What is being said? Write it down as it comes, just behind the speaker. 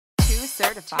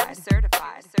certified,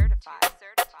 certified, certified,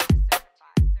 certified,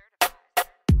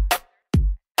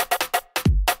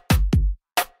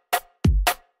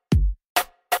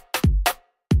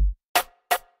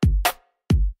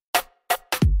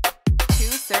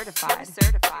 certified, certified,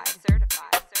 certified, certified,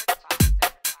 certified.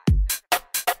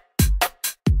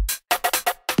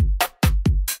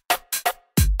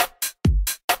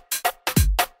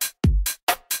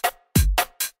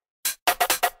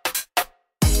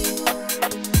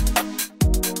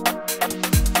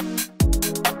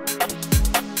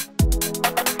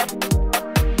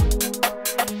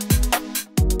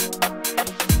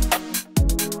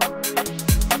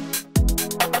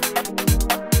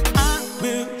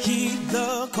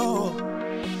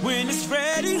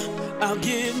 I'll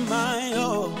give my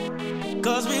all,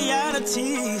 'cause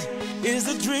reality is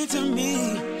a dream to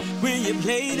me when you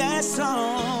play that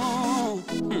song.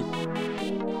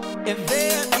 If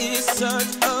there is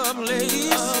such a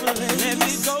place, let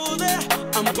me go there.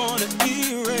 I'm gonna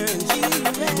erase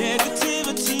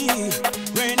negativity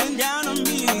raining down on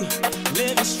me,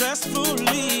 living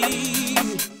stressfully.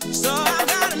 So I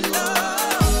gotta know.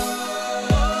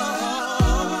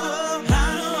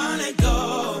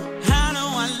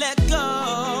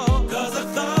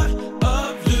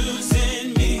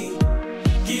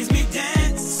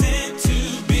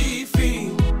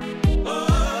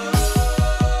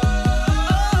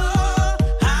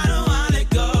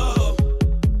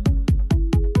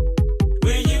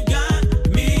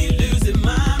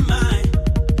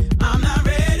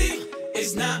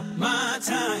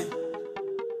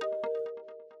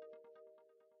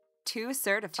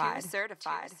 Certified,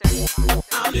 certified, certified.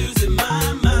 I'm losing